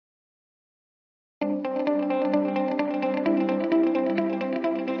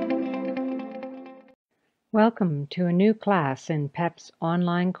Welcome to a new class in PEP's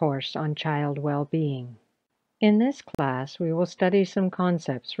online course on child well-being. In this class, we will study some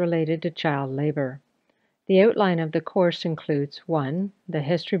concepts related to child labor. The outline of the course includes 1. The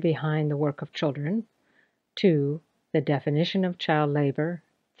history behind the work of children, 2. The definition of child labor,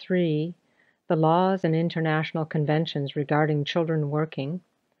 3. The laws and international conventions regarding children working,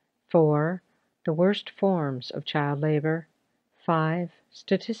 4. The worst forms of child labor, 5.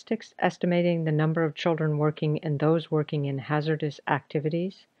 Statistics estimating the number of children working and those working in hazardous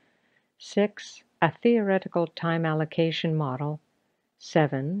activities. 6. A theoretical time allocation model.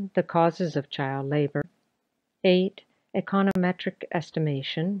 7. The causes of child labor. 8. Econometric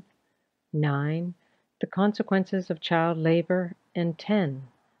estimation. 9. The consequences of child labor. And 10.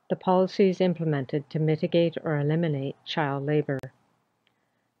 The policies implemented to mitigate or eliminate child labor.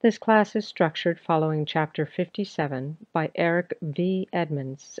 This class is structured following Chapter 57 by Eric V.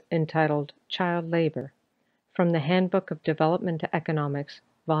 Edmonds entitled Child Labor from the Handbook of Development Economics,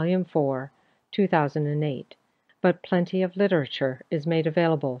 Volume 4, 2008, but plenty of literature is made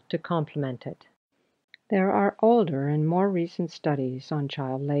available to complement it. There are older and more recent studies on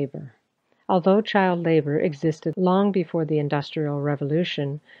child labor. Although child labor existed long before the Industrial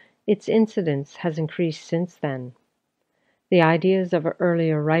Revolution, its incidence has increased since then. The ideas of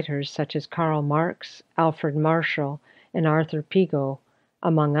earlier writers such as Karl Marx, Alfred Marshall, and Arthur Pigot,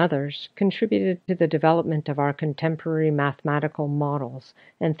 among others, contributed to the development of our contemporary mathematical models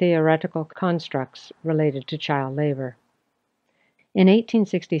and theoretical constructs related to child labor. In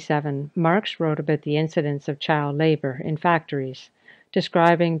 1867, Marx wrote about the incidence of child labor in factories,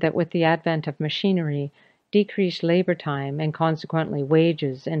 describing that with the advent of machinery, decreased labor time and consequently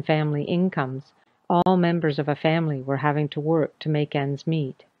wages and family incomes, all members of a family were having to work to make ends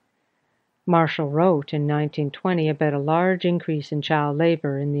meet. Marshall wrote in 1920 about a large increase in child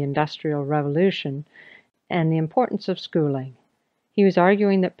labor in the Industrial Revolution and the importance of schooling. He was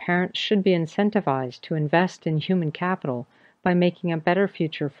arguing that parents should be incentivized to invest in human capital by making a better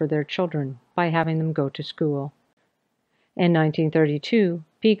future for their children by having them go to school. In 1932,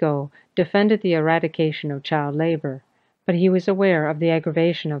 Pigot defended the eradication of child labor, but he was aware of the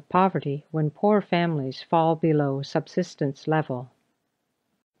aggravation of poverty when poor families fall below subsistence level.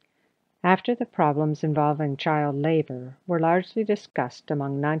 After the problems involving child labor were largely discussed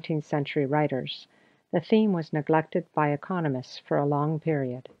among 19th century writers, the theme was neglected by economists for a long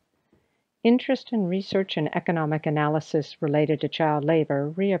period. Interest in research and economic analysis related to child labor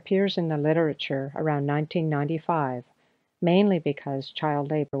reappears in the literature around 1995, mainly because child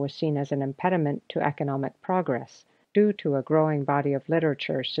labor was seen as an impediment to economic progress, due to a growing body of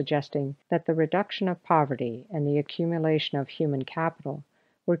literature suggesting that the reduction of poverty and the accumulation of human capital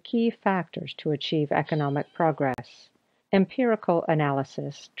were key factors to achieve economic progress. Empirical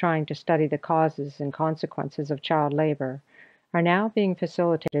analysis, trying to study the causes and consequences of child labor, are now being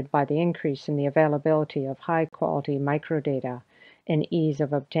facilitated by the increase in the availability of high-quality microdata and ease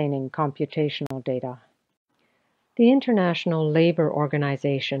of obtaining computational data. The International Labour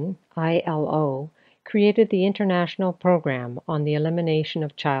Organization, ILO, created the International Program on the Elimination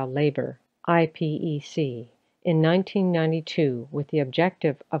of Child Labor, IPEC, in 1992 with the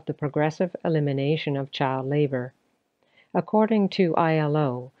objective of the progressive elimination of child labor. According to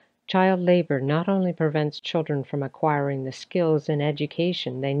ILO, child labor not only prevents children from acquiring the skills and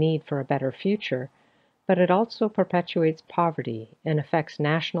education they need for a better future, but it also perpetuates poverty and affects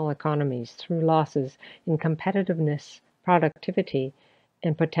national economies through losses in competitiveness, productivity,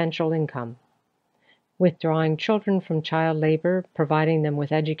 and potential income. Withdrawing children from child labor, providing them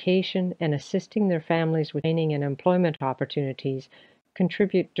with education, and assisting their families with training and employment opportunities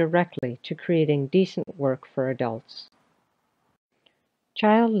contribute directly to creating decent work for adults.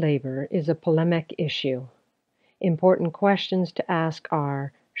 Child labor is a polemic issue. Important questions to ask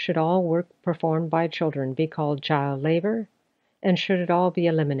are, should all work performed by children be called child labor, and should it all be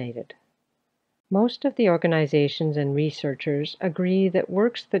eliminated? Most of the organizations and researchers agree that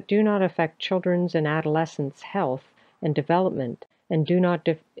works that do not affect children's and adolescents' health and development and do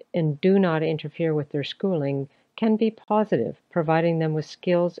not interfere with their schooling can be positive, providing them with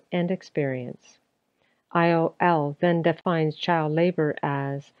skills and experience. ILO then defines child labor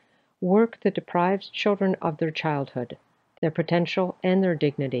as work that deprives children of their childhood, their potential and their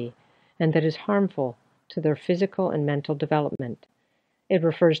dignity, and that is harmful to their physical and mental development. It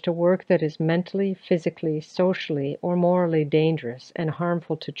refers to work that is mentally, physically, socially, or morally dangerous and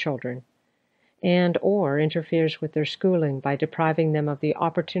harmful to children, and/or interferes with their schooling by depriving them of the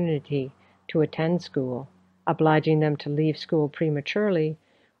opportunity to attend school, obliging them to leave school prematurely,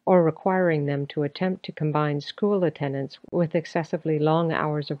 or requiring them to attempt to combine school attendance with excessively long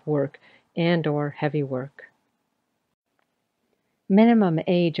hours of work and/or heavy work. Minimum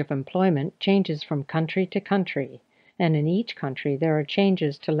age of employment changes from country to country, and in each country there are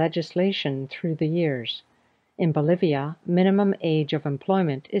changes to legislation through the years. In Bolivia, minimum age of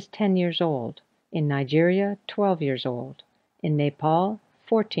employment is 10 years old. In Nigeria, 12 years old. In Nepal,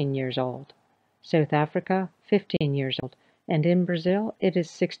 14 years old. South Africa, 15 years old. And in Brazil, it is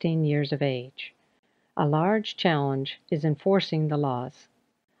 16 years of age. A large challenge is enforcing the laws.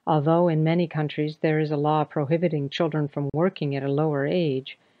 Although in many countries there is a law prohibiting children from working at a lower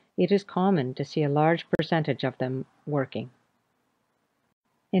age, it is common to see a large percentage of them working.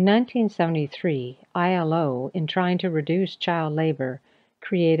 In 1973, ILO, in trying to reduce child labor,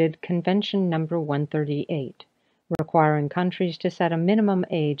 created Convention No. 138, requiring countries to set a minimum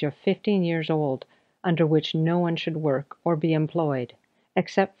age of 15 years old under which no one should work or be employed,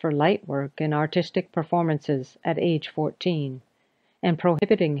 except for light work and artistic performances at age 14, and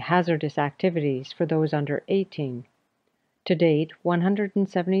prohibiting hazardous activities for those under 18. To date,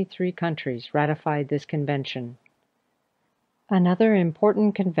 173 countries ratified this convention. Another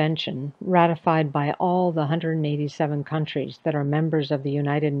important convention, ratified by all the 187 countries that are members of the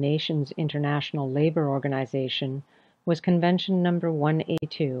United Nations International Labour Organization, was Convention No.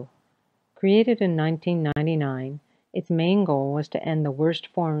 182. Created in 1999, its main goal was to end the worst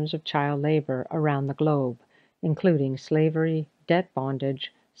forms of child labor around the globe, including slavery, debt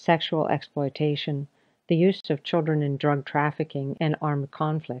bondage, sexual exploitation, the use of children in drug trafficking and armed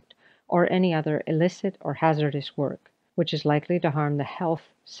conflict, or any other illicit or hazardous work, which is likely to harm the health,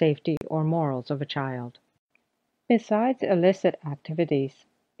 safety, or morals of a child. Besides illicit activities,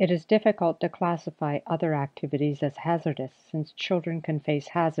 it is difficult to classify other activities as hazardous since children can face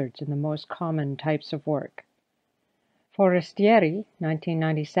hazards in the most common types of work. Forestieri,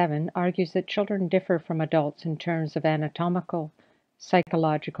 1997, argues that children differ from adults in terms of anatomical,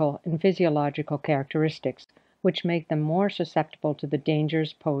 psychological, and physiological characteristics, which make them more susceptible to the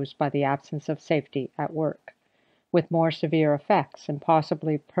dangers posed by the absence of safety at work, with more severe effects and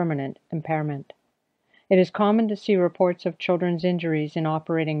possibly permanent impairment. It is common to see reports of children's injuries in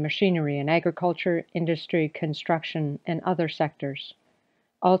operating machinery in agriculture, industry, construction, and other sectors.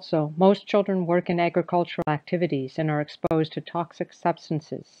 Also, most children work in agricultural activities and are exposed to toxic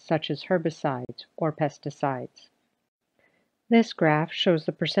substances such as herbicides or pesticides. This graph shows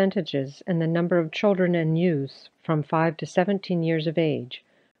the percentages and the number of children and youths from 5 to 17 years of age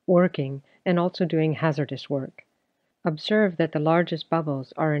working and also doing hazardous work. Observe that the largest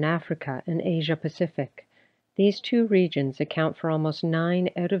bubbles are in Africa and Asia Pacific. These two regions account for almost 9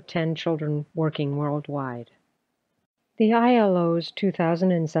 out of 10 children working worldwide. The ILO's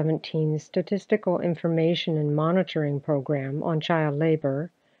 2017 Statistical Information and Monitoring Program on Child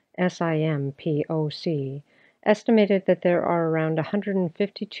Labor, SIMPOC, estimated that there are around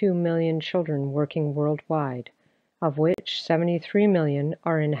 152 million children working worldwide, of which 73 million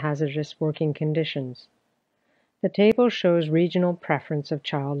are in hazardous working conditions. The table shows regional preference of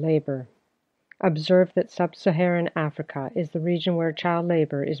child labor. Observe that sub-Saharan Africa is the region where child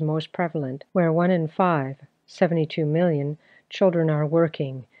labor is most prevalent, where 1 in 5, 72 million, children are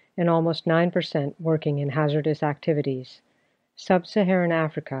working, and almost 9% working in hazardous activities. Sub-Saharan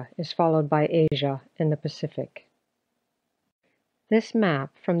Africa is followed by Asia and the Pacific. This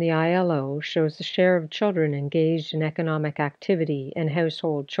map from the ILO shows the share of children engaged in economic activity and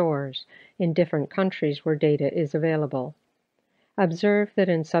household chores in different countries where data is available. Observe that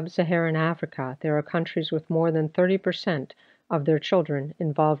in sub-Saharan Africa there are countries with more than 30% of their children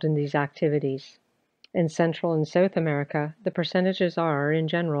involved in these activities. In Central and South America, the percentages are, in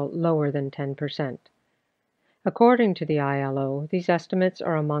general, lower than 10%. According to the ILO, these estimates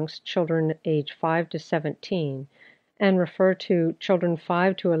are amongst children aged 5 to 17 and refer to children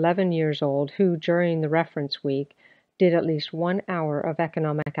 5 to 11 years old who, during the reference week, did at least 1 hour of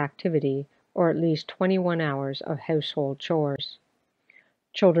economic activity or at least 21 hours of household chores.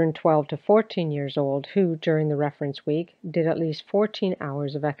 Children 12 to 14 years old who, during the reference week, did at least 14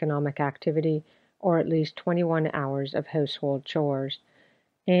 hours of economic activity or at least 21 hours of household chores,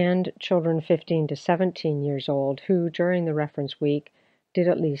 and children 15 to 17 years old who, during the reference week, did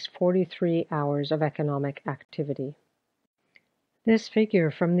at least 43 hours of economic activity. This figure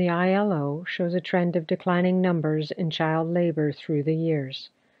from the ILO shows a trend of declining numbers in child labor through the years.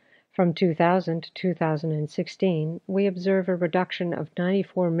 From 2000 to 2016, we observe a reduction of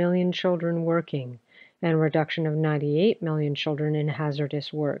 94 million children working and a reduction of 98 million children in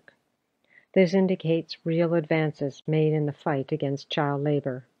hazardous work. This indicates real advances made in the fight against child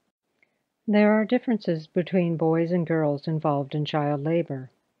labor. There are differences between boys and girls involved in child labor.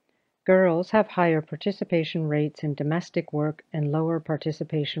 Girls have higher participation rates in domestic work and lower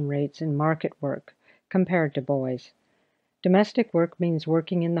participation rates in market work compared to boys. Domestic work means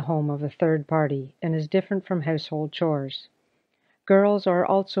working in the home of a third party and is different from household chores. Girls are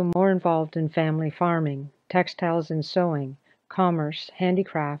also more involved in family farming, textiles and sewing, commerce,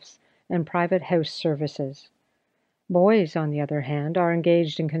 handicrafts, and private house services. Boys, on the other hand, are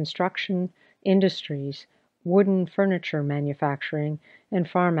engaged in construction, industries, wooden furniture manufacturing, and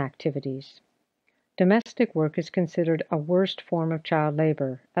farm activities. Domestic work is considered a worst form of child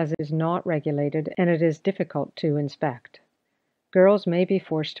labor, as it is not regulated and it is difficult to inspect. Girls may be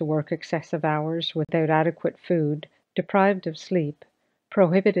forced to work excessive hours without adequate food, deprived of sleep,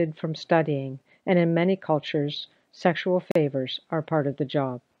 prohibited from studying, and in many cultures, sexual favors are part of the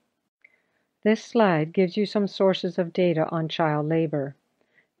job. This slide gives you some sources of data on child labor.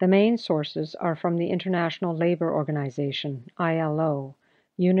 The main sources are from the International Labour Organization, ILO,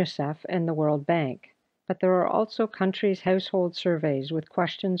 UNICEF, and the World Bank, but there are also countries' household surveys with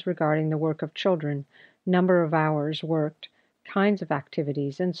questions regarding the work of children, number of hours worked, kinds of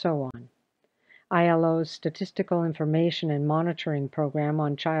activities, and so on. ILO's Statistical Information and Monitoring Program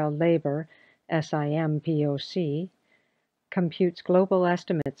on Child Labor, SIMPOC, computes global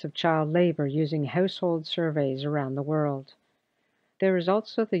estimates of child labor using household surveys around the world. There is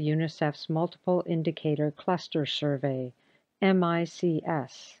also the UNICEF's Multiple Indicator Cluster Survey,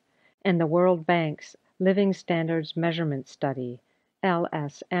 MICS, and the World Bank's Living Standards Measurement Study,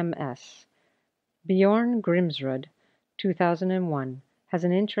 LSMS. Bjorn Grimsrud, 2001, has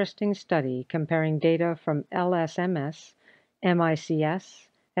an interesting study comparing data from LSMS, MICS,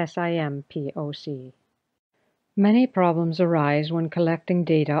 SIMPOC. Many problems arise when collecting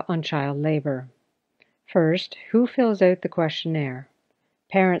data on child labor. First, who fills out the questionnaire?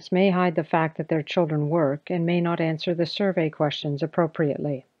 Parents may hide the fact that their children work and may not answer the survey questions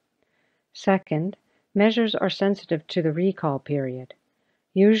appropriately. Second, measures are sensitive to the recall period.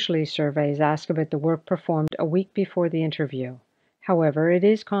 Usually surveys ask about the work performed a week before the interview. However, it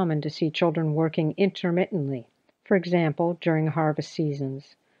is common to see children working intermittently, for example, during harvest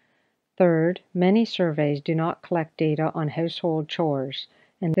seasons. Third, many surveys do not collect data on household chores,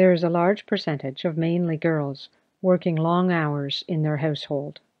 and there is a large percentage of mainly girls working long hours in their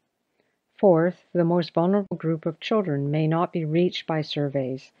household. Fourth, the most vulnerable group of children may not be reached by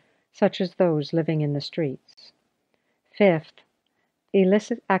surveys, such as those living in the streets. Fifth,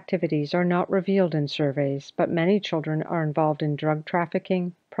 illicit activities are not revealed in surveys, but many children are involved in drug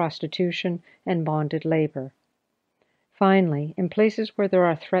trafficking, prostitution, and bonded labor. Finally, in places where there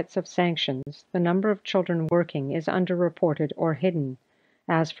are threats of sanctions, the number of children working is underreported or hidden,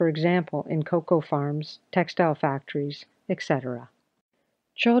 as for example in cocoa farms, textile factories, etc.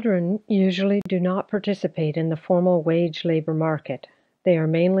 Children usually do not participate in the formal wage labor market. They are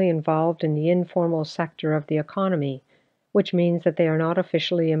mainly involved in the informal sector of the economy, which means that they are not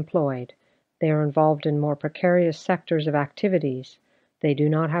officially employed. They are involved in more precarious sectors of activities. They do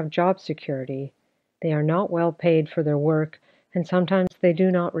not have job security. They are not well paid for their work, and sometimes they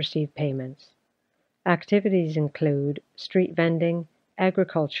do not receive payments. Activities include street vending,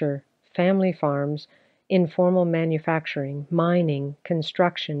 agriculture, family farms, informal manufacturing, mining,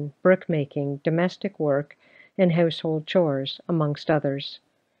 construction, brickmaking, domestic work, and household chores, amongst others.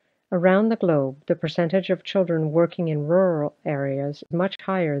 Around the globe, the percentage of children working in rural areas is much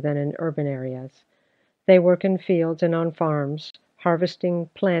higher than in urban areas. They work in fields and on farms, harvesting,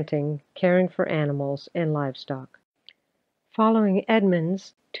 planting, caring for animals, and livestock. Following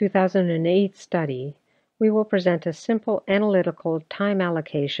Edmonds' 2008 study, we will present a simple analytical time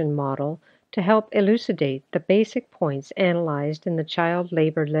allocation model to help elucidate the basic points analyzed in the child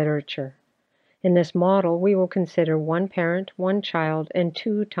labor literature. In this model, we will consider one parent, one child, and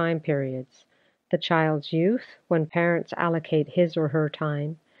two time periods: the child's youth, when parents allocate his or her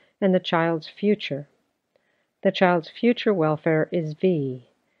time, and the child's future. The child's future welfare is V,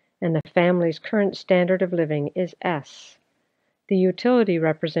 and the family's current standard of living is S. The utility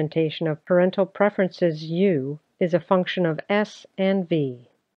representation of parental preferences U is a function of S and V.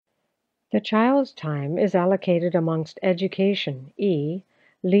 The child's time is allocated amongst education E,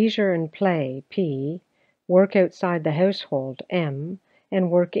 leisure and play P, work outside the household M, and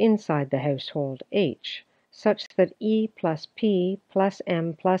work inside the household H, such that E plus P plus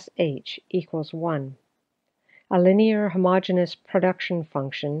M plus H equals 1. A linear homogeneous production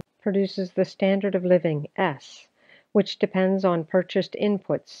function produces the standard of living S, which depends on purchased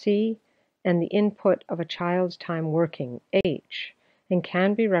input C and the input of a child's time working H, and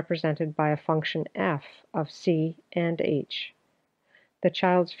can be represented by a function f of C and H. The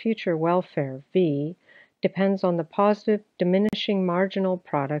child's future welfare V depends on the positive diminishing reaching marginal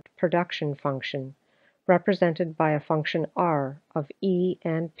product production function, represented by a function R of E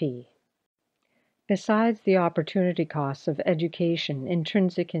and P. Besides the opportunity costs of education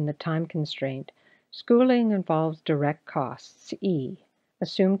intrinsic in the time constraint, schooling involves direct costs, E,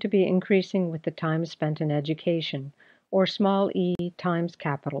 assumed to be increasing with the time spent in education, or small e times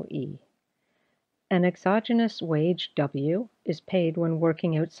capital E. An exogenous wage, W, is paid when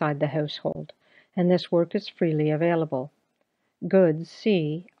working outside the household, and this work is freely available. Goods,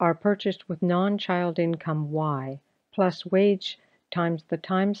 C, are purchased with non-child income, Y, plus wage times the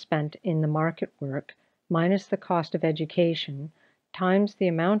time spent in the market work minus the cost of education times the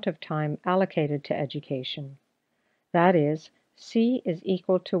amount of time allocated to education. That is, C is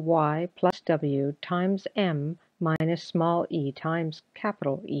equal to Y plus W times M minus small e times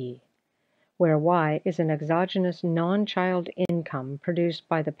capital E, where Y is an exogenous non-child income produced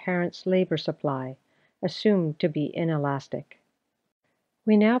by the parent's labor supply, assumed to be inelastic.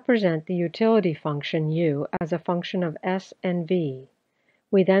 We now present the utility function U as a function of S and V.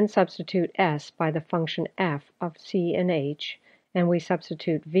 We then substitute S by the function F of C and H, and we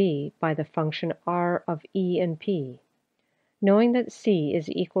substitute V by the function R of E and P. Knowing that C is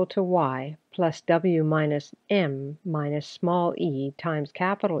equal to Y plus W minus M minus small e times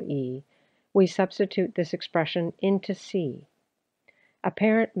capital E, we substitute this expression into C. A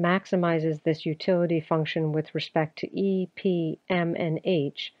parent maximizes this utility function with respect to E, P, M, and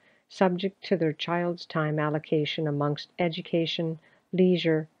H, subject to their child's time allocation amongst education,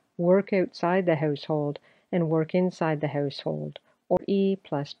 leisure, work outside the household, and work inside the household, or E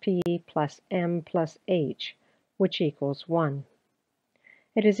plus P plus M plus H, which equals 1.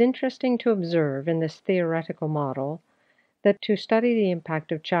 It is interesting to observe in this theoretical model that to study the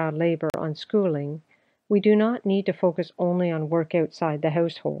impact of child labor on schooling, we do not need to focus only on work outside the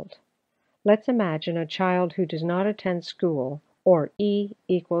household. Let's imagine a child who does not attend school, or E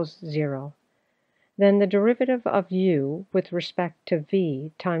equals 0. Then the derivative of U with respect to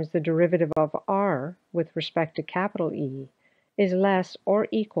V times the derivative of R with respect to capital E is less or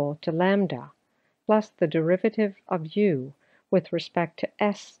equal to lambda, plus the derivative of U with respect to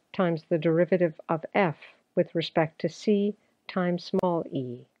S times the derivative of F with respect to C times small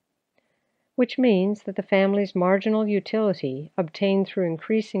e, which means that the family's marginal utility obtained through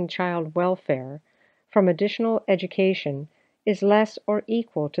increasing child welfare from additional education is less or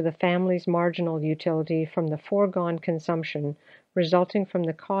equal to the family's marginal utility from the foregone consumption resulting from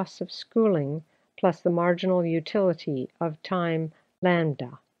the costs of schooling plus the marginal utility of time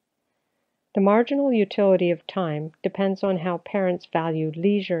lambda. The marginal utility of time depends on how parents value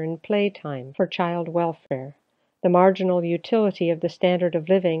leisure and playtime for child welfare, the marginal utility of the standard of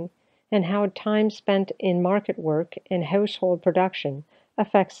living, and how time spent in market work and household production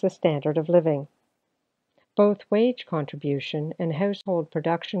affects the standard of living. Both wage contribution and household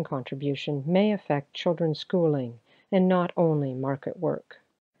production contribution may affect children's schooling, and not only market work.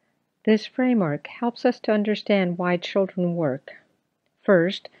 This framework helps us to understand why children work.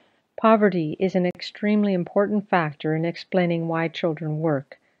 First, poverty is an extremely important factor in explaining why children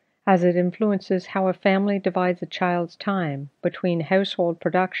work, as it influences how a family divides a child's time between household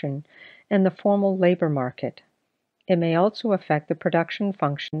production and the formal labor market. It may also affect the production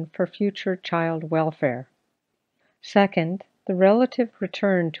function for future child welfare. Second, the relative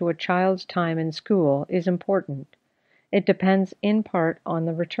return to a child's time in school is important. It depends in part on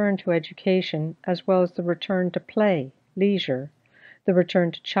the return to education as well as the return to play, leisure, the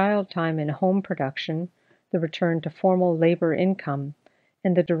return to child time in home production, the return to formal labor income,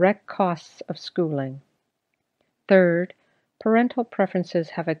 and the direct costs of schooling. Third, parental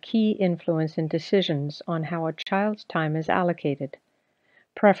preferences have a key influence in decisions on how a child's time is allocated.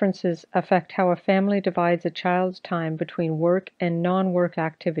 Preferences affect how a family divides a child's time between work and non-work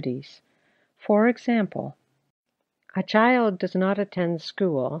activities. For example, a child does not attend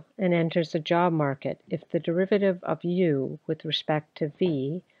school and enters the job market if the derivative of U with respect to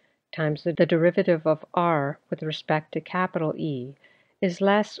V times the derivative of R with respect to capital E is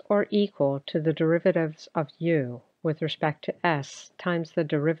less or equal to the derivatives of U with respect to S times the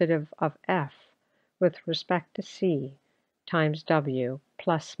derivative of F with respect to C times W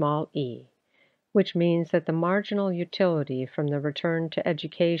plus small e, which means that the marginal utility from the return to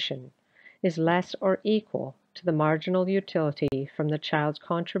education is less or equal to the marginal utility from the child's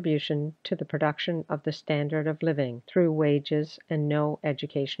contribution to the production of the standard of living through wages and no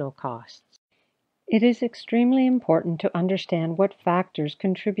educational costs. It is extremely important to understand what factors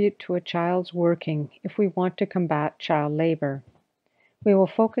contribute to a child's working if we want to combat child labor. We will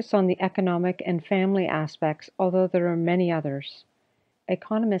focus on the economic and family aspects, although there are many others.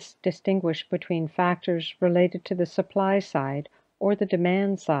 Economists distinguish between factors related to the supply side, or the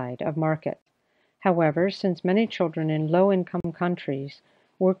demand side of market. However, since many children in low-income countries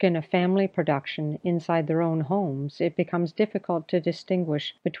work in a family production inside their own homes, it becomes difficult to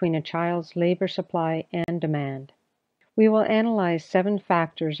distinguish between a child's labor supply and demand. We will analyze 7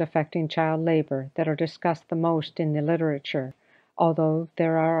 factors affecting child labor that are discussed the most in the literature, although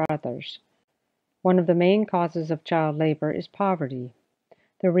there are others. One of the main causes of child labor is poverty.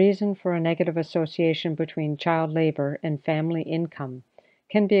 The reason for a negative association between child labor and family income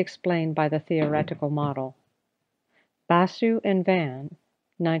can be explained by the theoretical model. Kassouf and Van,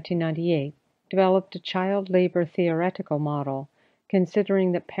 1998, developed a child labor theoretical model,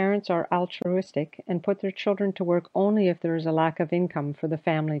 considering that parents are altruistic and put their children to work only if there is a lack of income for the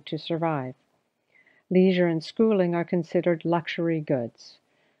family to survive. Leisure and schooling are considered luxury goods.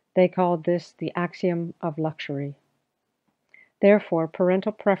 They called this the axiom of luxury. Therefore,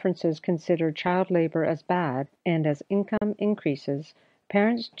 parental preferences consider child labor as bad, and as income increases,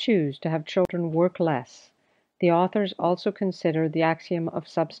 parents choose to have children work less. The authors also consider the axiom of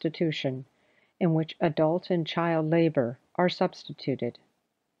substitution, in which adult and child labor are substituted.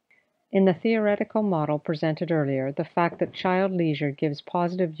 In the theoretical model presented earlier, the fact that child leisure gives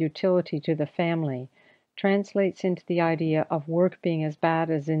positive utility to the family translates into the idea of work being as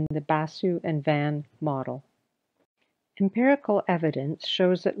bad as in the Kassouf and Van model. Empirical evidence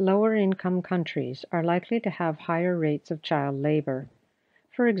shows that lower-income countries are likely to have higher rates of child labor.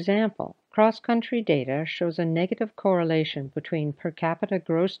 For example, cross-country data shows a negative correlation between per capita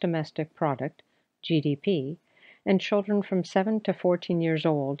gross domestic product, GDP, and children from 7 to 14 years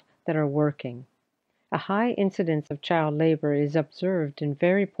old that are working. A high incidence of child labor is observed in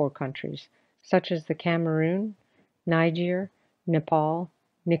very poor countries, such as the Cameroon, Niger, Nepal,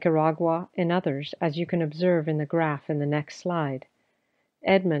 Nicaragua, and others, as you can observe in the graph in the next slide.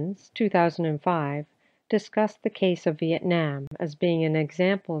 Edmonds, 2005, discussed the case of Vietnam as being an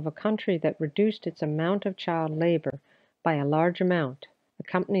example of a country that reduced its amount of child labor by a large amount,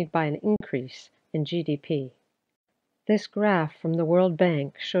 accompanied by an increase in GDP. This graph from the World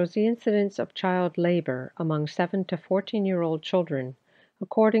Bank shows the incidence of child labor among 7 to 14-year-old children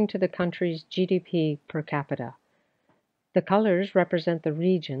according to the country's GDP per capita. The colors represent the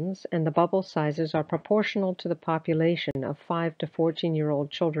regions, and the bubble sizes are proportional to the population of 5 to 14-year-old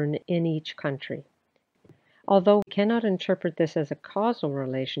children in each country. Although we cannot interpret this as a causal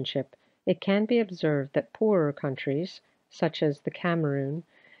relationship, it can be observed that poorer countries, such as the Cameroon,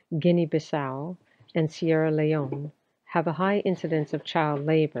 Guinea-Bissau, and Sierra Leone, have a high incidence of child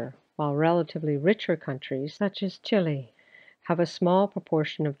labor, while relatively richer countries, such as Chile, have a small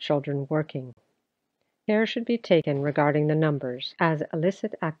proportion of children working. Care should be taken regarding the numbers, as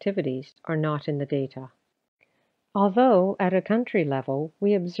illicit activities are not in the data. Although, at a country level,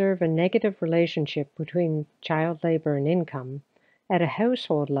 we observe a negative relationship between child labor and income, at a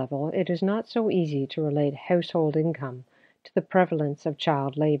household level it is not so easy to relate household income to the prevalence of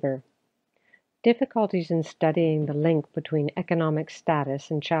child labor. Difficulties in studying the link between economic status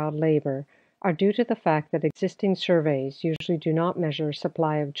and child labor are due to the fact that existing surveys usually do not measure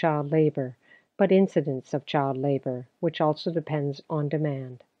supply of child labor, but incidence of child labor, which also depends on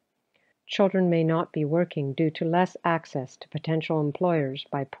demand. Children may not be working due to less access to potential employers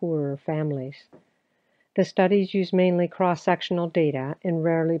by poorer families. The studies use mainly cross-sectional data and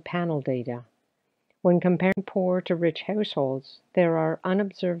rarely panel data. When comparing poor to rich households, there are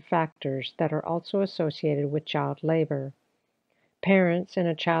unobserved factors that are also associated with child labor. Parents and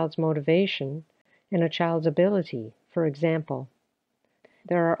a child's motivation and a child's ability, for example.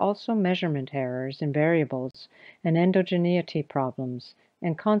 There are also measurement errors in variables and endogeneity problems,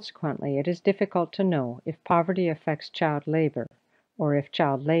 and consequently it is difficult to know if poverty affects child labor or if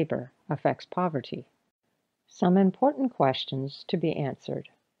child labor affects poverty. Some important questions to be answered.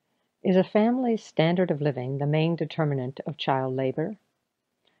 Is a family's standard of living the main determinant of child labor?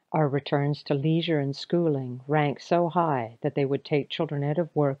 Are returns to leisure and schooling ranked so high that they would take children out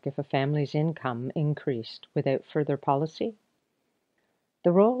of work if a family's income increased without further policy?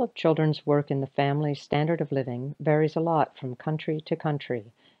 The role of children's work in the family's standard of living varies a lot from country to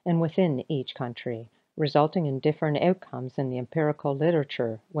country and within each country, resulting in different outcomes in the empirical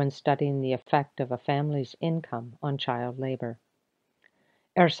literature when studying the effect of a family's income on child labor.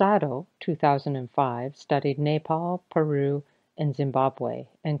 Ersado, 2005, studied Nepal, Peru, and Zimbabwe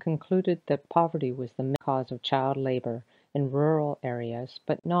and concluded that poverty was the main cause of child labor in rural areas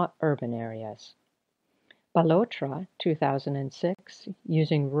but not urban areas. Balotra, 2006,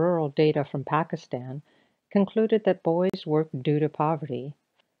 using rural data from Pakistan, concluded that boys work due to poverty,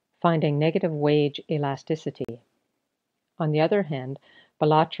 finding negative wage elasticity. On the other hand,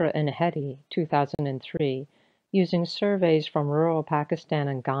 Balotra and Hedi, 2003, using surveys from rural Pakistan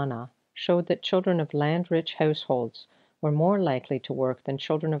and Ghana, showed that children of land-rich households were more likely to work than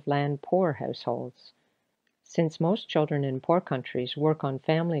children of land-poor households. Since most children in poor countries work on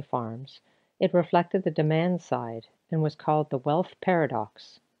family farms, it reflected the demand side and was called the wealth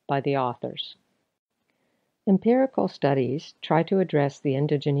paradox by the authors. Empirical studies try to address the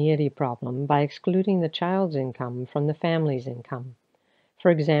indigeneity problem by excluding the child's income from the family's income. For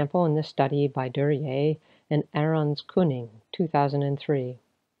example, in the study by Duryea and Arons Kuning, 2003.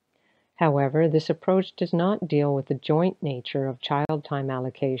 However, this approach does not deal with the joint nature of child time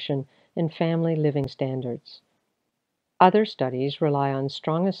allocation and family living standards. Other studies rely on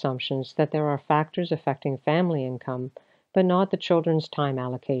strong assumptions that there are factors affecting family income, but not the children's time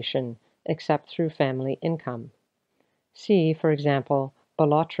allocation, except through family income. See, for example,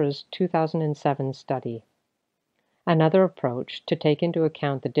 Balotra's 2007 study. Another approach to take into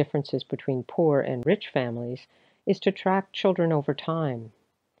account the differences between poor and rich families is to track children over time.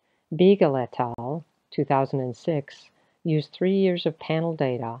 Beagle et al., 2006, used 3 years of panel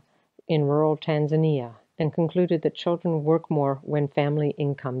data in rural Tanzania and concluded that children work more when family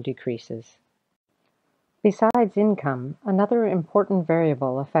income decreases. Besides income, another important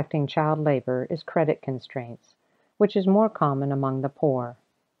variable affecting child labor is credit constraints, which is more common among the poor.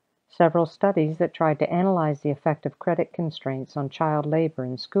 Several studies that tried to analyze the effect of credit constraints on child labor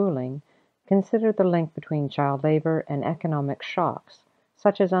and schooling considered the link between child labor and economic shocks,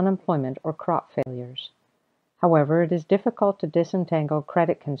 such as unemployment or crop failures. However, it is difficult to disentangle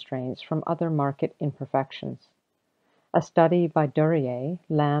credit constraints from other market imperfections. A study by Duryea,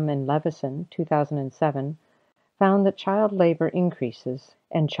 Lamb, and Levison, 2007, found that child labor increases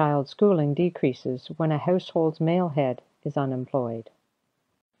and child schooling decreases when a household's male head is unemployed.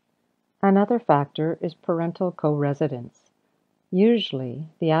 Another factor is parental co-residence. Usually,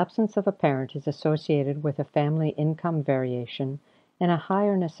 the absence of a parent is associated with a family income variation and a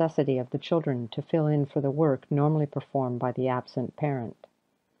higher necessity of the children to fill in for the work normally performed by the absent parent.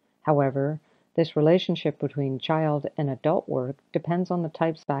 However, this relationship between child and adult work depends on the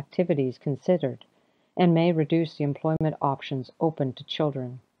types of activities considered and may reduce the employment options open to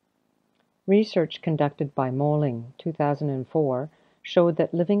children. Research conducted by Moling, 2004, showed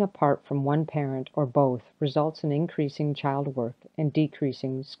that living apart from one parent or both results in increasing child work and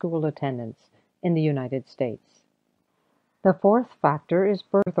decreasing school attendance in the United States. The fourth factor is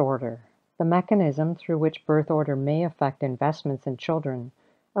birth order. The mechanism through which birth order may affect investments in children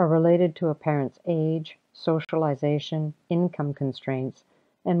are related to a parent's age, socialization, income constraints,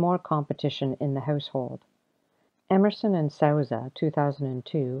 and more competition in the household. Emerson and Souza,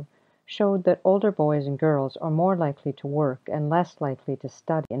 2002, showed that older boys and girls are more likely to work and less likely to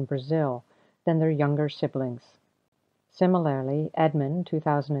study in Brazil than their younger siblings. Similarly, Edmond,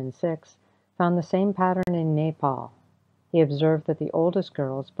 2006, found the same pattern in Nepal. He observed that the oldest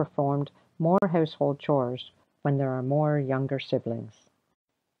girls performed more household chores when there are more younger siblings.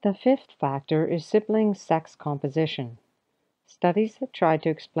 The fifth factor is sibling sex composition. Studies that try to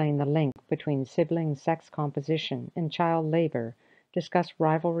explain the link between sibling sex composition and child labor discuss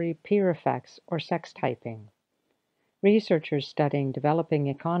rivalry, peer effects, or sex typing. Researchers studying developing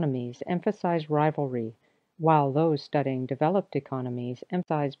economies emphasize rivalry, while those studying developed economies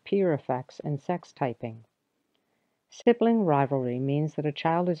emphasize peer effects and sex typing. Sibling rivalry means that a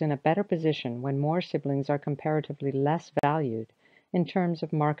child is in a better position when more siblings are comparatively less valued in terms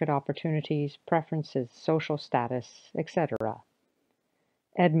of market opportunities, preferences, social status, etc.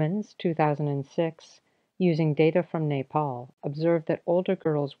 Edmonds, 2006, using data from Nepal, observed that older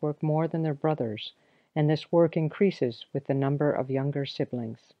girls work more than their brothers, and this work increases with the number of younger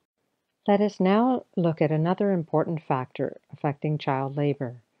siblings. Let us now look at another important factor affecting child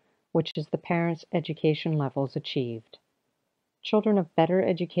labor, which is the parents' education levels achieved. Children of better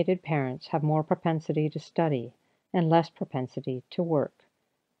educated parents have more propensity to study and less propensity to work.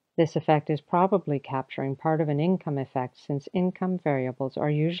 This effect is probably capturing part of an income effect since income variables are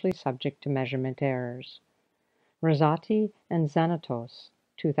usually subject to measurement errors. Rosati and Zanatos,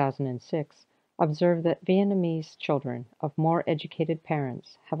 2006, observed that Vietnamese children of more educated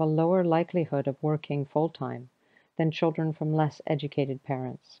parents have a lower likelihood of working full-time than children from less educated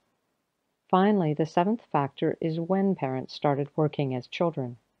parents. Finally, the seventh factor is when parents started working as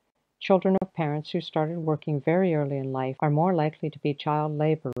children. Children of parents who started working very early in life are more likely to be child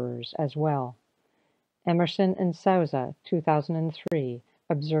laborers as well. Emerson and Souza, 2003,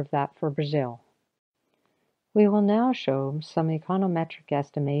 observed that for Brazil. We will now show some econometric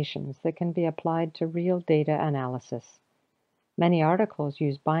estimations that can be applied to real data analysis. Many articles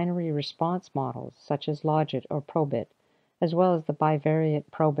use binary response models such as Logit or Probit, as well as the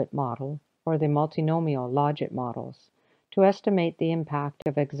bivariate Probit model, or the multinomial logit models, to estimate the impact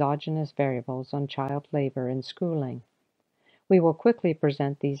of exogenous variables on child labor and schooling. We will quickly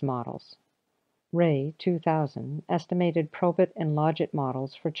present these models. Ray, 2000, estimated probit and logit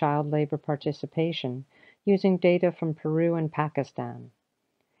models for child labor participation using data from Peru and Pakistan.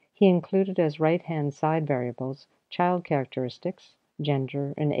 He included as right-hand side variables child characteristics,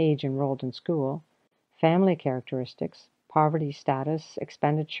 gender and age enrolled in school, family characteristics, poverty status,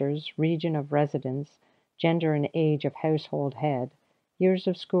 expenditures, region of residence, gender and age of household head, years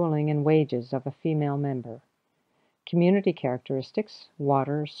of schooling and wages of a female member, community characteristics,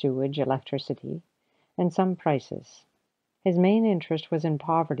 water, sewage, electricity, and some prices. His main interest was in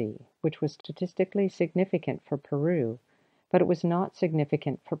poverty, which was statistically significant for Peru, but it was not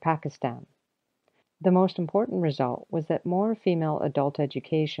significant for Pakistan. The most important result was that more female adult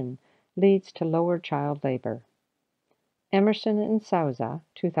education leads to lower child labor. Emerson and Souza,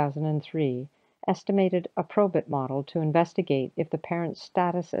 2003, estimated a probit model to investigate if the parent's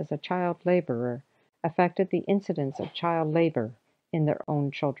status as a child laborer affected the incidence of child labor in their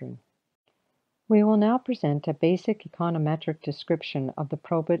own children. We will now present a basic econometric description of the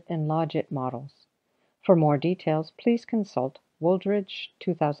probit and logit models. For more details, please consult Wooldridge,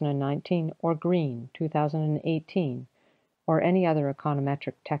 2019, or Green, 2018, or any other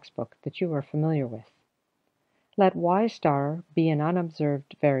econometric textbook that you are familiar with. Let y star be an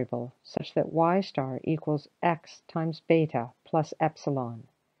unobserved variable, such that y star equals x times beta plus epsilon.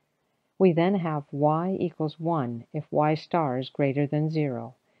 We then have y equals 1 if y star is greater than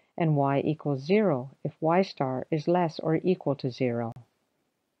 0, and y equals 0 if y star is less or equal to 0.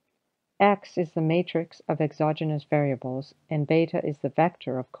 X is the matrix of exogenous variables, and beta is the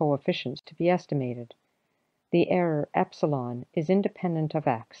vector of coefficients to be estimated. The error epsilon is independent of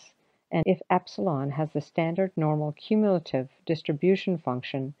x, and if epsilon has the standard normal cumulative distribution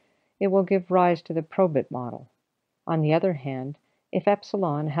function, it will give rise to the probit model. On the other hand, if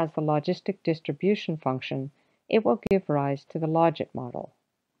epsilon has the logistic distribution function, it will give rise to the logit model.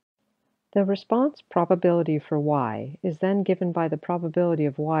 The response probability for y is then given by the probability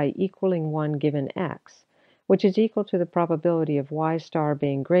of y equaling 1 given x, which is equal to the probability of y star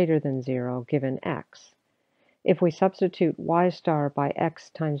being greater than 0 given x. If we substitute y star by x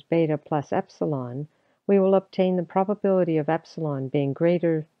times beta plus epsilon, we will obtain the probability of epsilon being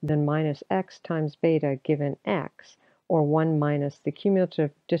greater than minus x times beta given x, or 1 minus the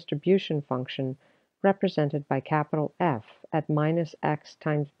cumulative distribution function represented by capital F at minus x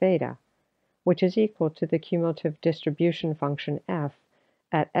times beta, which is equal to the cumulative distribution function f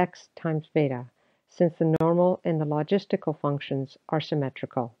at x times beta, since the normal and the logistical functions are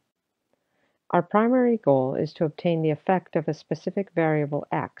symmetrical. Our primary goal is to obtain the effect of a specific variable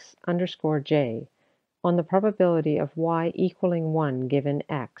x underscore j on the probability of y equaling 1 given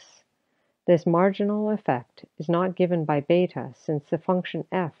x. This marginal effect is not given by beta since the function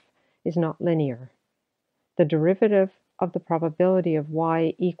f is not linear. The derivative of the probability of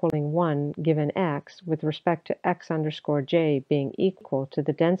y equaling 1 given x with respect to x underscore j being equal to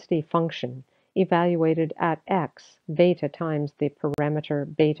the density function evaluated at x beta times the parameter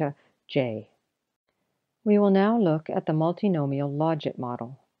beta j. We will now look at the multinomial logit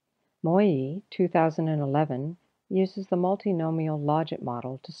model. Moi, 2011, uses the multinomial logit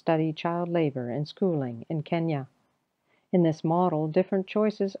model to study child labor and schooling in Kenya. In this model, different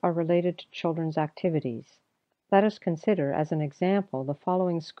choices are related to children's activities. Let us consider as an example the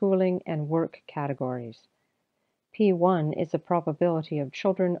following schooling and work categories. P1 is the probability of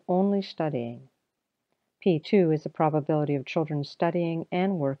children only studying. P2 is the probability of children studying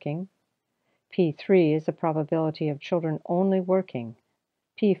and working. P3 is the probability of children only working.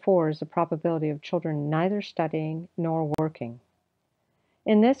 P4 is the probability of children neither studying nor working.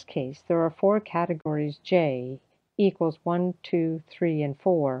 In this case, there are 4 categories J equals 1, 2, 3, and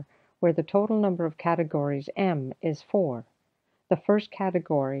 4, where the total number of categories M is 4. The first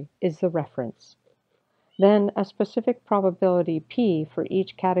category is the reference. Then a specific probability P for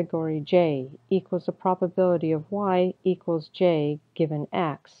each category J equals the probability of Y equals J given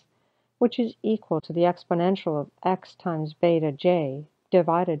X, which is equal to the exponential of X times beta J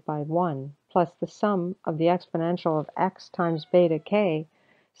divided by 1 plus the sum of the exponential of X times beta K,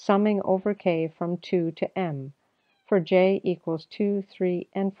 summing over K from 2 to M, for J equals 2, 3,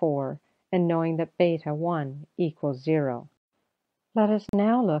 and 4, and knowing that beta 1 equals 0. Let us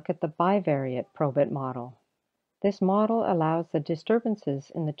now look at the bivariate probit model. This model allows the disturbances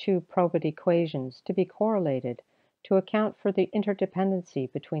in the 2 probit equations to be correlated to account for the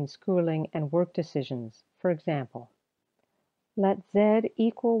interdependency between schooling and work decisions. For example, let Z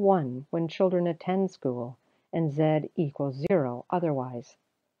equal 1 when children attend school and Z equals 0 otherwise.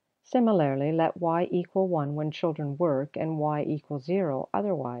 Similarly, let y equal 1 when children work and y equals 0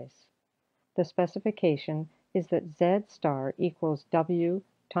 otherwise. The specification is that z star equals w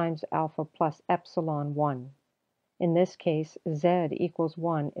times alpha plus epsilon 1. In this case, z equals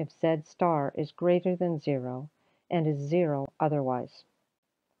 1 if z star is greater than 0 and is 0 otherwise.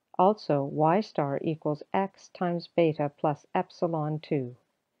 Also, y star equals x times beta plus epsilon 2.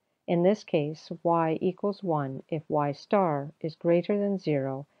 In this case, y equals 1 if y star is greater than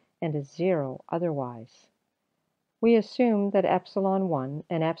 0 and is 0 otherwise. We assume that epsilon 1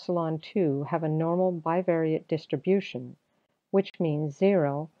 and epsilon 2 have a normal bivariate distribution, which means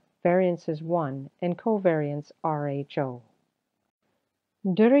 0, variance is 1, and covariance RHO.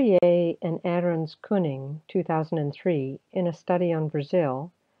 Durier and Ahrens-Koenig, 2003, in a study on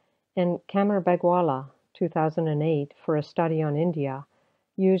Brazil, and Kammerbegwala, 2008, for a study on India,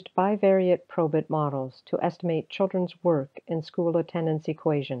 used bivariate probit models to estimate children's work and school attendance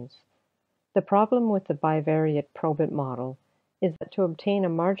equations. The problem with the bivariate probit model is that to obtain a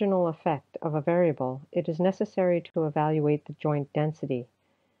marginal effect of a variable, it is necessary to evaluate the joint density,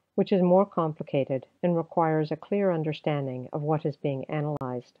 which is more complicated and requires a clear understanding of what is being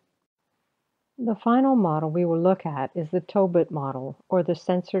analyzed. The final model we will look at is the Tobit model, or the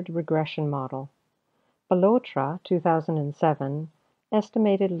censored regression model. Balotra, 2007,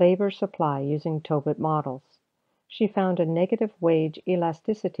 estimated labor supply using Tobit models. She found a negative wage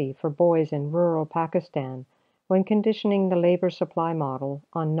elasticity for boys in rural Pakistan when conditioning the labor supply model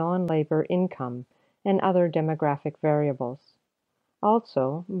on non-labor income and other demographic variables.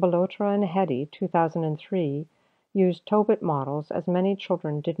 Also, Balotra and Hedy, 2003, used Tobit models as many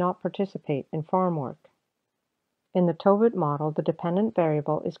children did not participate in farm work. In the Tobit model, the dependent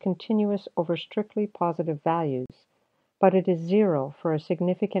variable is continuous over strictly positive values, but it is 0 for a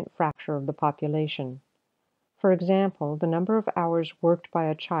significant fraction of the population. For example, the number of hours worked by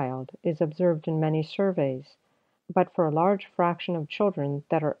a child is observed in many surveys, but for a large fraction of children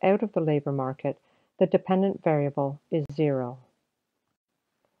that are out of the labor market, the dependent variable is 0.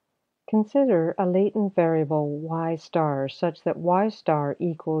 Consider a latent variable y star such that y star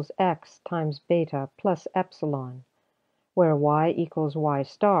equals x times beta plus epsilon, where y equals y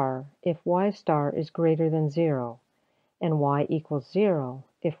star if y star is greater than 0, and y equals 0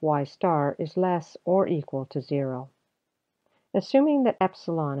 if y star is less or equal to 0. Assuming that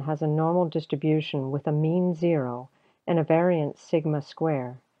epsilon has a normal distribution with a mean 0 and a variance sigma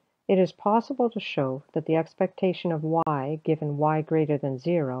square, it is possible to show that the expectation of y given y greater than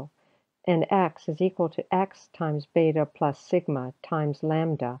 0 and x is equal to x times beta plus sigma times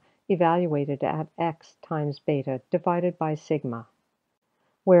lambda evaluated at x times beta divided by sigma,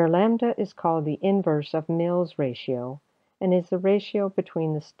 where lambda is called the inverse of Mills ratio and is the ratio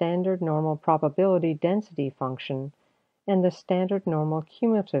between the standard normal probability density function and the standard normal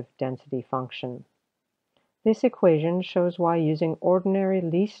cumulative density function. This equation shows why using ordinary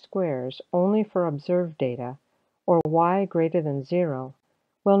least squares only for observed data, or y greater than 0,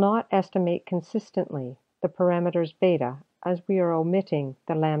 will not estimate consistently the parameters beta as we are omitting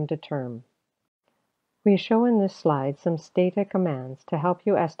the lambda term. We show in this slide some stata commands to help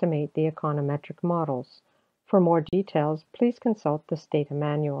you estimate the econometric models. For more details, please consult the stata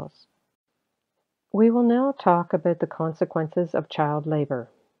manuals. We will now talk about the consequences of child labor.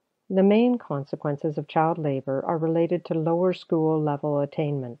 The main consequences of child labor are related to lower school level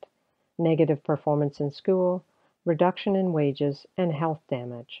attainment, negative performance in school, reduction in wages, and health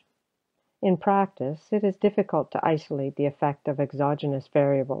damage. In practice, it is difficult to isolate the effect of exogenous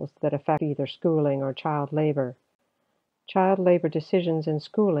variables that affect either schooling or child labor. Child labor decisions in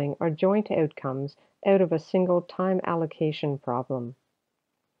schooling are joint outcomes out of a single time allocation problem.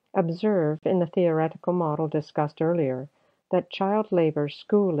 Observe in the theoretical model discussed earlier that child labor,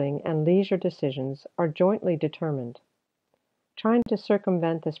 schooling, and leisure decisions are jointly determined. Trying to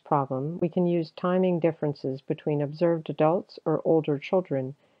circumvent this problem, we can use timing differences between observed adults or older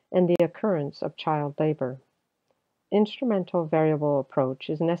children and the occurrence of child labor. Instrumental variable approach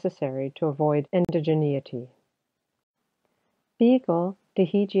is necessary to avoid endogeneity. Beagle,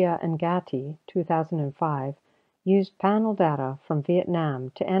 Dehigia, and Gatti, 2005, used panel data from Vietnam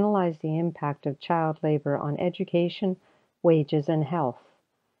to analyze the impact of child labor on education, wages, and health.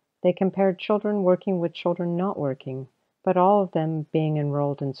 They compared children working with children not working, but all of them being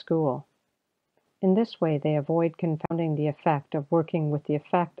enrolled in school. In this way, they avoid confounding the effect of working with the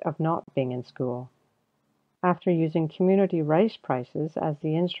effect of not being in school. After using community rice prices as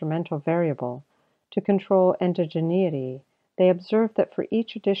the instrumental variable to control endogeneity, they observed that for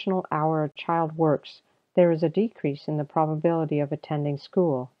each additional hour a child works, there is a decrease in the probability of attending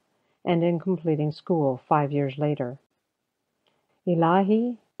school and in completing school 5 years later.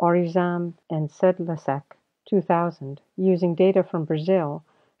 Elahi, Orizam and Sedlacek, 2000, using data from Brazil,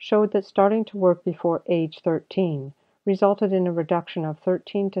 showed that starting to work before age 13 resulted in a reduction of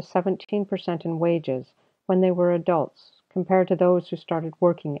 13 to 17% in wages when they were adults compared to those who started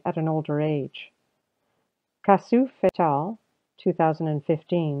working at an older age. Kassouf et al.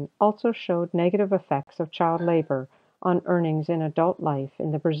 2015 also showed negative effects of child labor on earnings in adult life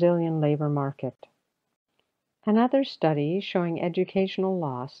in the Brazilian labor market. Another study showing educational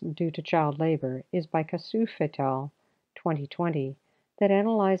loss due to child labor is by Kassouf et al. 2020 that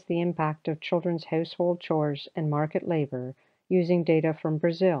analyzed the impact of children's household chores and market labor using data from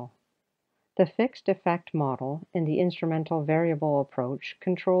Brazil. The fixed effect model and the instrumental variable approach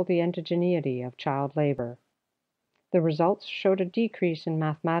control the endogeneity of child labor. The results showed a decrease in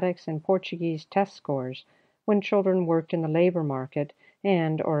mathematics and Portuguese test scores when children worked in the labor market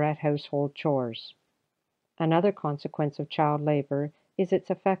and/or at household chores. Another consequence of child labor is its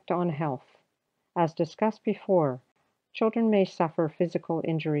effect on health. As discussed before, children may suffer physical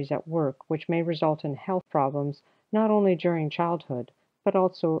injuries at work which may result in health problems not only during childhood, but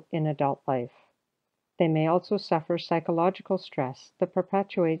also in adult life. They may also suffer psychological stress that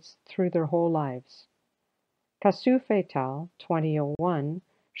perpetuates through their whole lives. Kassouf et al. 2001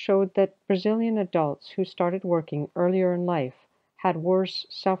 showed that Brazilian adults who started working earlier in life had worse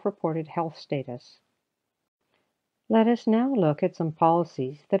self-reported health status. Let us now look at some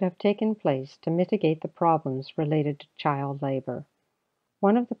policies that have taken place to mitigate the problems related to child labor.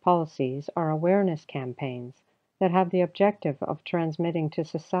 One of the policies are awareness campaigns that have the objective of transmitting to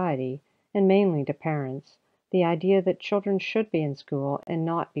society, and mainly to parents, the idea that children should be in school and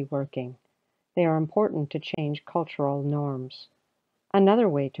not be working. They are important to change cultural norms. Another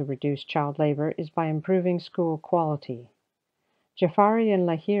way to reduce child labor is by improving school quality. Jafari and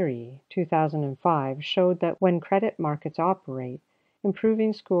Lahiri, 2005, showed that when credit markets operate,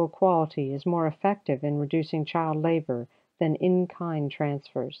 improving school quality is more effective in reducing child labor than in-kind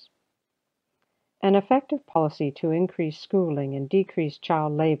transfers. An effective policy to increase schooling and decrease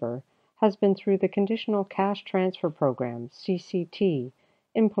child labor has been through the Conditional Cash Transfer Program, CCT,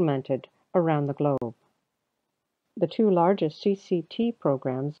 implemented around the globe. The two largest CCT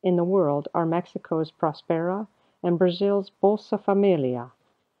programs in the world are Mexico's Prospera and Brazil's Bolsa Familia.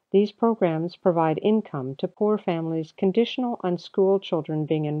 These programs provide income to poor families conditional on school children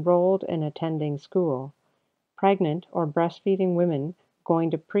being enrolled and attending school, pregnant or breastfeeding women going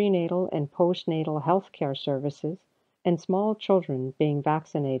to prenatal and postnatal health care services, and small children being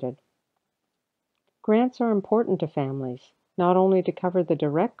vaccinated. Grants are important to families, not only to cover the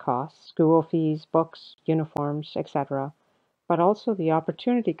direct costs, school fees, books, uniforms, etc., but also the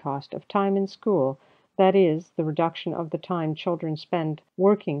opportunity cost of time in school, that is, the reduction of the time children spend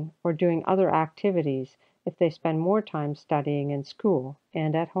working or doing other activities if they spend more time studying in school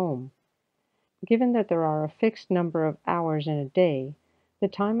and at home. Given that there are a fixed number of hours in a day, the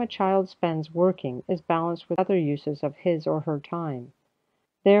time a child spends working is balanced with other uses of his or her time.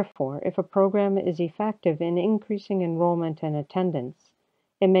 Therefore, if a program is effective in increasing enrollment and attendance,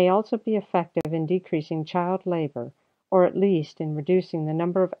 it may also be effective in decreasing child labor, or at least in reducing the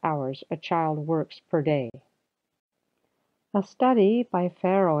number of hours a child works per day. A study by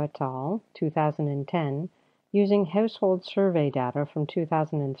Ferro et al. 2010, using household survey data from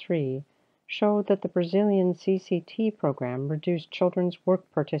 2003, showed that the Brazilian CCT program reduced children's work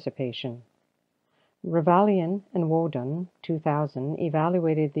participation. Ravalian and Wodan, 2000,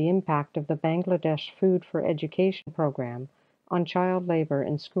 evaluated the impact of the Bangladesh Food for Education program on child labor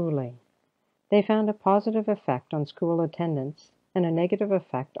and schooling. They found a positive effect on school attendance and a negative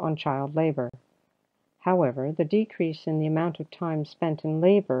effect on child labor. However, the decrease in the amount of time spent in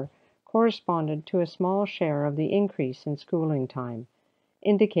labor corresponded to a small share of the increase in schooling time,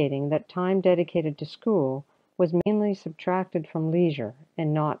 indicating that time dedicated to school was mainly subtracted from leisure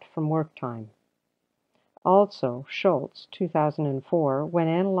and not from work time. Also, Schultz, 2004, when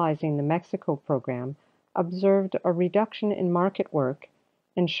analyzing the Mexico program, observed a reduction in market work,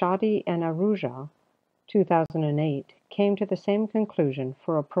 and Shadi and Aruja, 2008, came to the same conclusion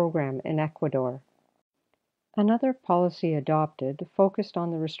for a program in Ecuador. Another policy adopted focused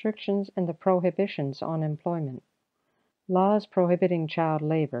on the restrictions and the prohibitions on employment. Laws prohibiting child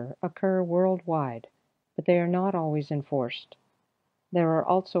labor occur worldwide, but they are not always enforced. There are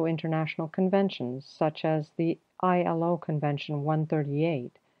also international conventions, such as the ILO Convention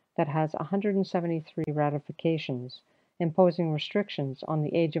 138, that has 173 ratifications, imposing restrictions on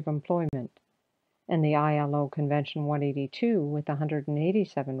the age of employment, and the ILO Convention 182 with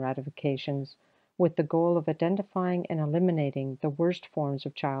 187 ratifications, with the goal of identifying and eliminating the worst forms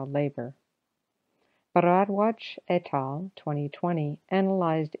of child labor. Bharadwaj et al. 2020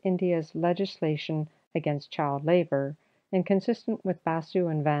 analyzed India's legislation against child labor and, consistent with Basu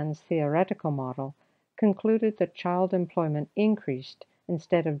and Van's theoretical model, concluded that child employment increased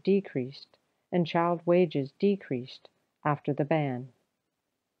instead of decreased, and child wages decreased after the ban.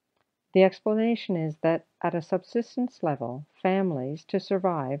 The explanation is that at a subsistence level, families, to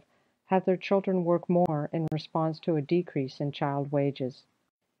survive, have their children work more in response to a decrease in child wages.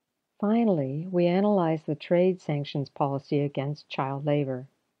 Finally, we analyze the trade sanctions policy against child labor.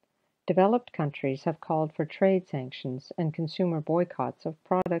 Developed countries have called for trade sanctions and consumer boycotts of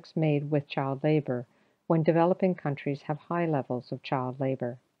products made with child labor when developing countries have high levels of child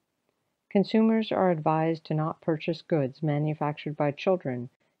labor. Consumers are advised to not purchase goods manufactured by children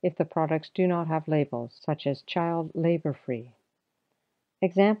if the products do not have labels such as child labor-free.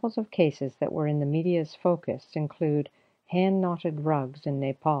 Examples of cases that were in the media's focus include hand-knotted rugs in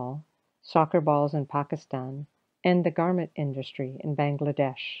Nepal, soccer balls in Pakistan, and the garment industry in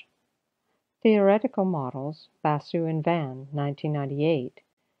Bangladesh. Theoretical models, Basu and Van, 1998,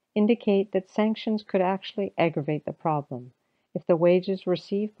 indicate that sanctions could actually aggravate the problem if the wages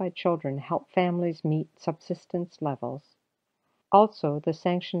received by children help families meet subsistence levels. Also, the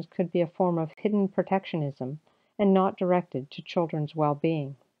sanctions could be a form of hidden protectionism and not directed to children's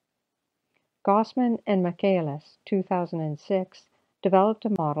well-being. Gossman and Michaelis, 2006, developed a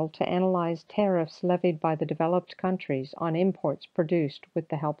model to analyze tariffs levied by the developed countries on imports produced with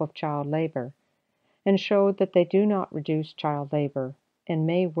the help of child labor, and showed that they do not reduce child labor and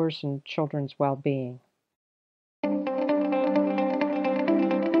may worsen children's well-being.